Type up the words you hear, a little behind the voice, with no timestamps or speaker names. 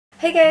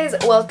Hey guys,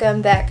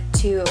 welcome back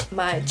to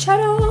my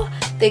channel.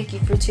 Thank you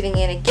for tuning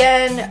in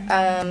again.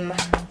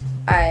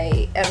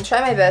 I am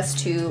trying my best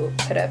to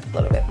put up a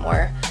little bit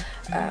more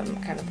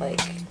kind of like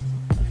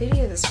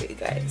videos for you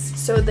guys.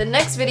 So the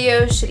next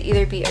video should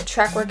either be a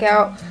track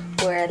workout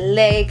or a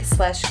leg /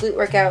 glute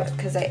workout,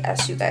 because I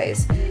asked you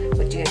guys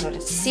what you guys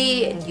wanted to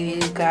see and you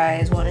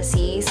guys want to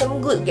see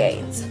some glute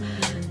gains.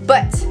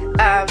 But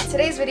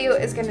today's video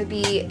is going to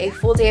be a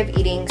full day of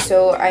eating,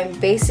 so I'm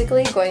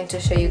basically going to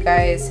show you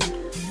guys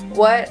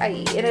what I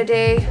eat in a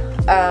day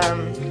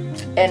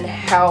and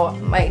how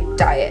my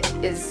diet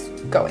is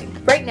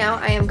going. Right now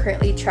I am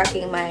currently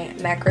tracking my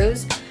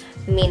macros,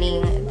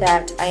 meaning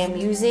that I am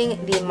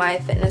using the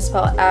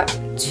MyFitnessPal app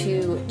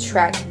to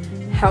track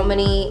how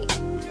many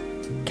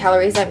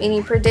calories I'm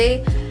eating per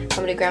day,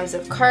 how many grams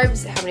of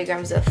carbs, how many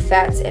grams of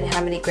fats, and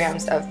how many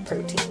grams of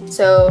protein.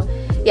 So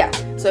yeah,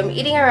 so I'm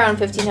eating around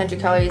 1500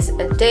 calories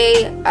a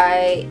day.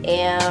 I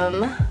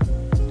am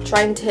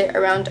trying to hit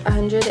around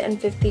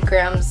 150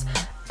 grams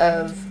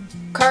of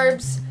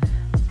carbs,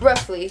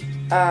 roughly.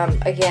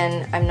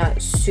 Again, I'm not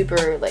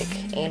super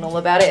like anal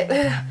about it.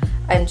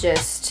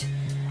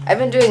 I've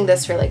been doing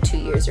this for like 2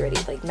 years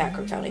already, like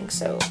macro counting,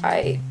 so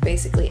I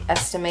basically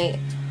estimate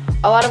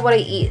a lot of what I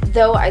eat,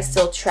 though I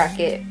still track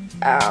it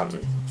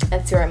and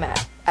see where I'm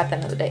at the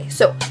end of the day.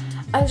 So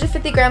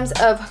 150 grams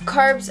of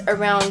carbs,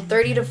 around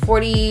 30 to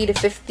 40 to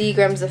 50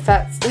 grams of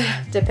fats,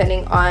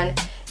 depending on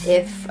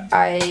if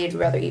I'd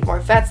rather eat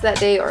more fats that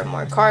day or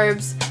more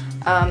carbs.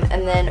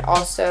 And then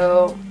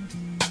also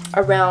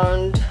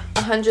around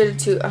 100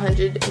 to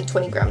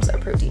 120 grams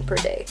of protein per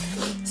day.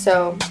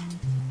 So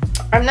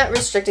I'm not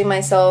restricting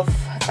myself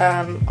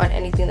on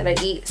anything that I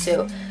eat,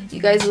 so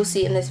you guys will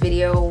see in this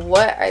video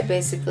what I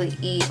basically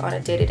eat on a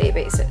day-to-day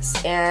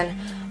basis. And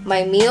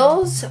my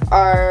meals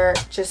are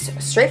just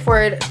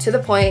straightforward, to the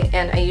point,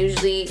 and I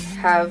usually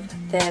have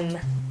them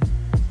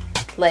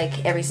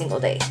like every single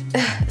day,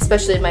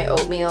 especially my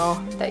oatmeal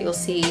that you'll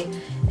see,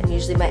 and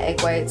usually my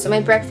egg whites. So my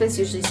breakfast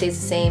usually stays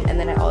the same, and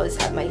then I always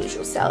have my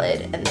usual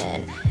salad, and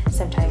then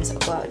sometimes I'll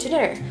go out to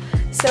dinner.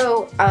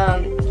 So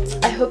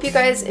I hope you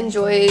guys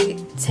enjoy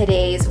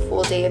today's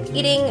full day of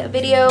eating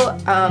video.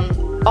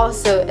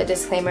 Also a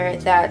disclaimer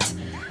that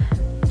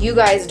you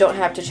guys don't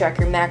have to track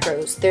your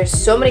macros. There's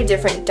so many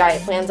different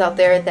diet plans out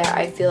there that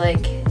I feel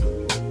like,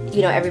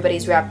 you know,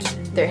 everybody's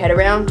wrapped their head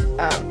around,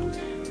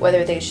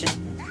 whether they should,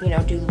 you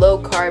know, do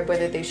low carb,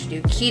 whether they should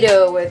do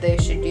keto, whether they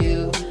should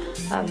do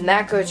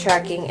macro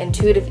tracking,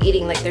 intuitive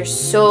eating. Like, there's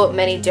so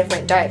many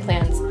different diet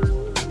plans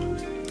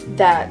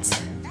that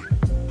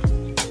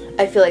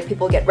I feel like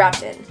people get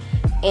wrapped in,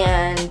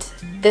 and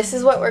this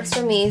is what works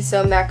for me.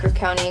 So macro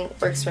counting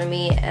works for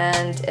me,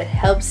 and it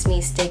helps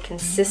me stay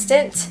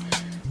consistent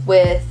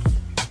with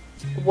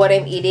what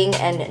I'm eating,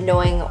 and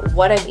knowing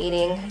what I'm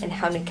eating and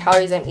how many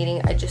calories I'm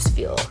eating. I just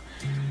feel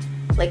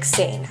like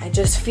sane. I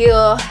just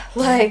feel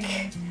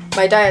like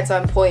my diet's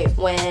on point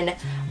when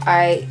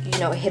I, you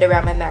know, hit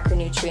around my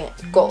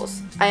macronutrient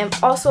goals. I am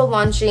also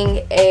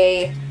launching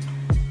a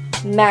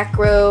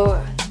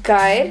macro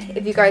guide.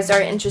 If you guys are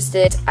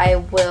interested, I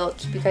will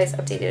keep you guys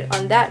updated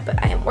on that,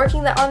 but I am working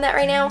on that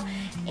right now.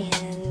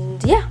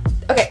 And yeah,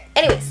 okay,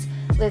 anyways,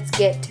 let's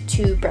get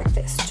to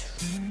breakfast.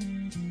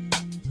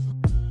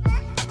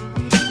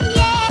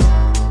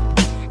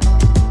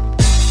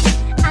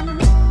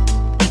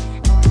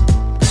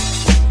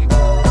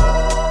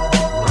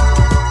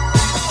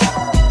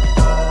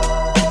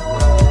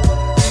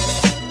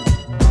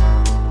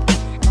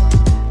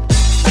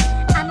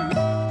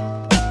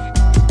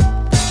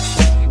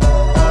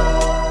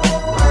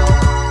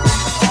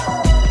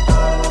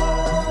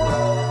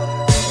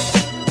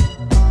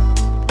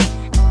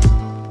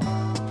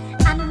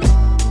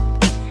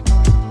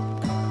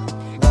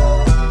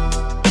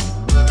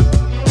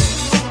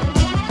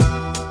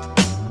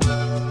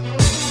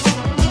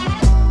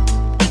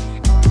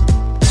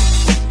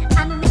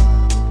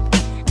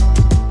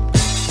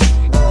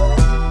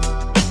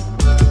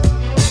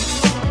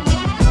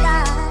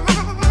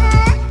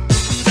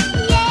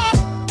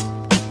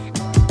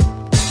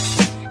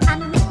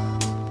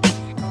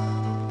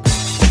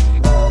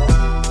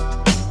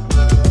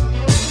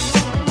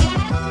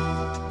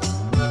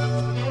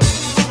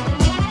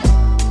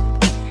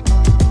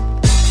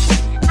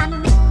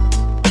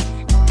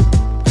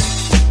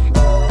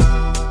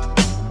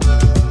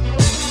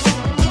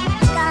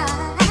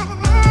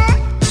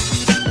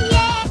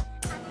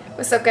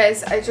 What's up,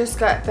 guys? I just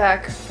got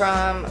back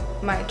from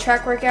my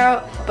track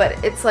workout,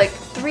 but it's like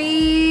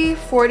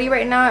 3:40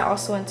 right now. I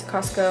also went to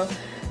Costco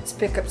to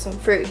pick up some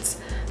fruits,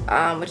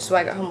 which is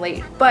why I got home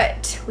late.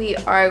 But we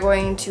are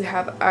going to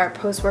have our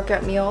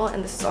post-workout meal,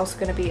 and this is also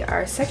going to be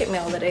our second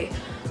meal of the day.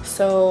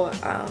 So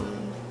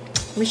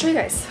let me show you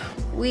guys.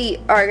 We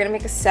are going to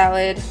make a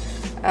salad.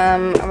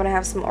 I'm going to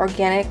have some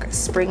organic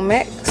spring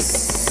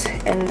mix,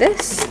 and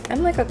this,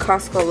 I'm like a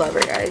Costco lover,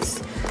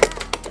 guys.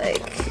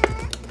 Like,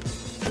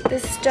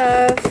 this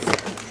stuff,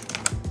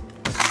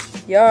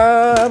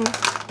 yum,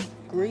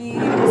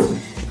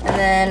 greens. And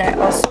then I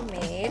also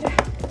made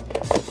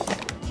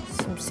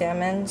some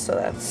salmon, so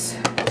that's,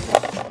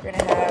 we're gonna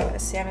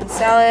salmon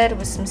salad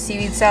with some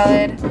seaweed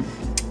salad.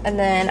 And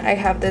then I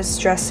have this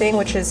dressing,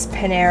 which is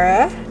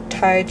Panera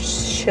Thai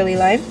chili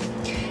lime.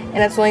 And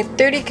it's only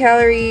 30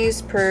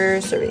 calories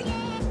per serving.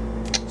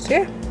 So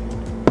yeah,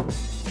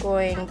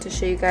 going to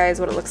show you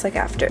guys what it looks like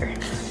after.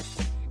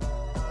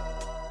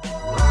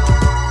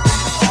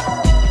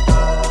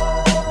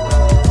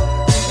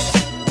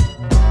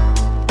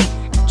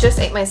 Just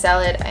ate my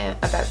salad. I am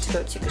about to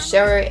go take a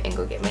shower and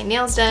go get my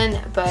nails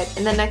done, but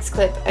in the next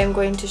clip I'm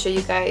going to show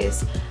you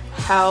guys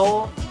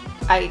how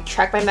I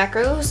track my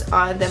macros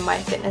on the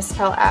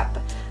MyFitnessPal app,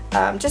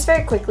 just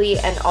very quickly,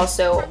 and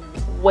also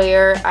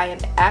where I am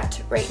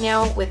at right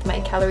now with my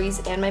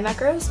calories and my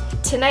macros.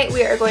 Tonight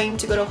we are going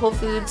to go to Whole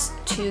Foods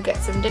to get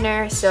some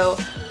dinner, so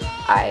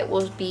I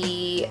will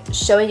be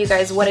showing you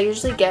guys what I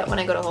usually get when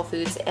I go to Whole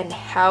Foods and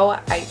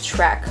how I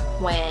track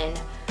when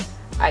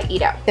I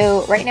eat out.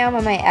 So right now I'm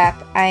on my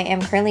app. I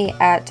am currently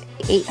at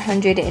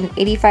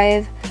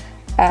 885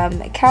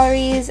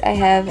 calories. I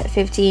have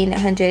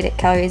 1500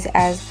 calories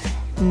as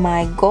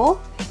my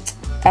goal.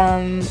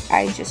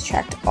 I just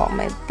tracked all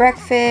my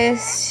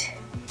breakfast,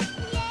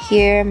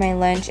 here my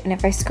lunch, and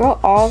if I scroll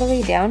all the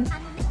way down,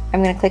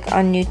 I'm gonna click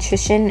on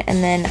nutrition,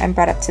 and then I'm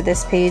brought up to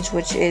this page,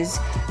 which is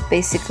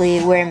basically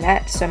where I'm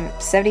at. So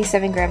I'm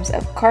 77 grams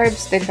of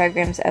carbs, 35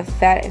 grams of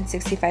fat, and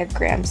 65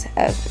 grams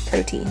of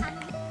protein.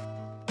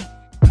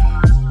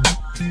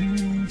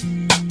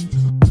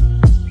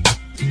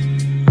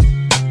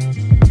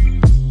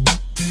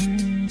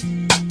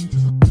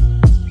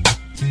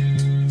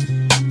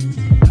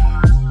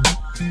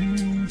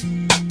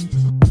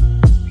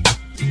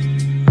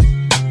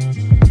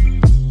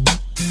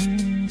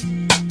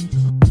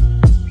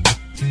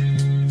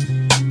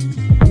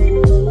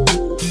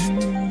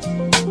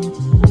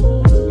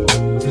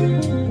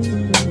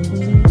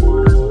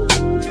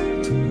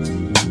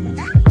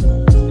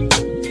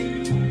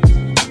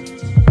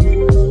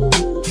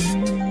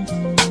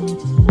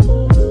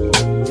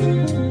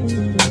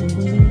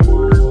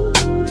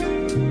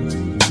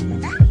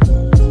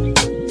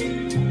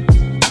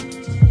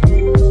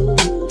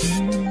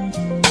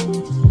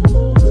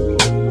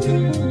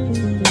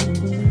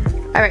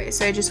 Alright,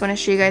 so I just want to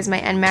show you guys my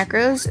end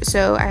macros.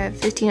 So I have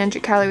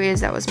 1500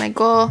 calories, that was my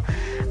goal.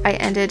 I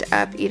ended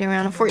up eating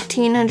around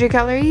 1400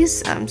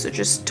 calories, so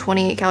just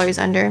 28 calories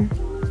under,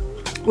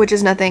 which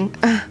is nothing.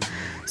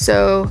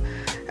 So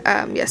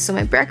yes, so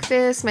my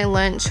breakfast, my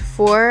lunch.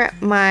 For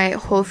my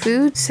Whole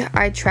Foods,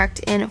 I tracked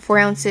in 4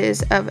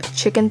 ounces of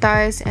chicken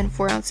thighs and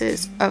 4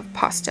 ounces of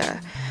pasta.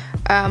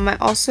 I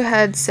also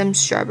had some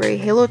strawberry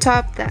halo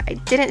top that I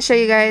didn't show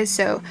you guys,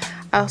 so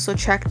I also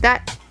tracked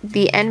that,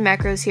 the end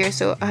macros here.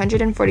 So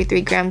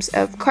 143 grams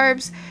of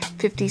carbs,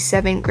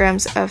 57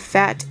 grams of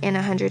fat, and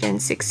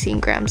 116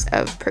 grams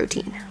of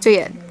protein. So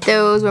yeah,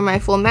 those were my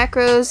full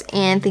macros,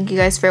 and thank you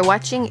guys for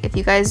watching. If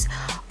you guys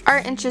are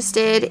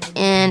interested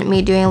in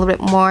me doing a little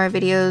bit more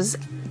videos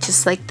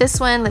just like this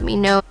one, let me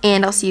know,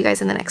 and I'll see you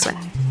guys in the next one.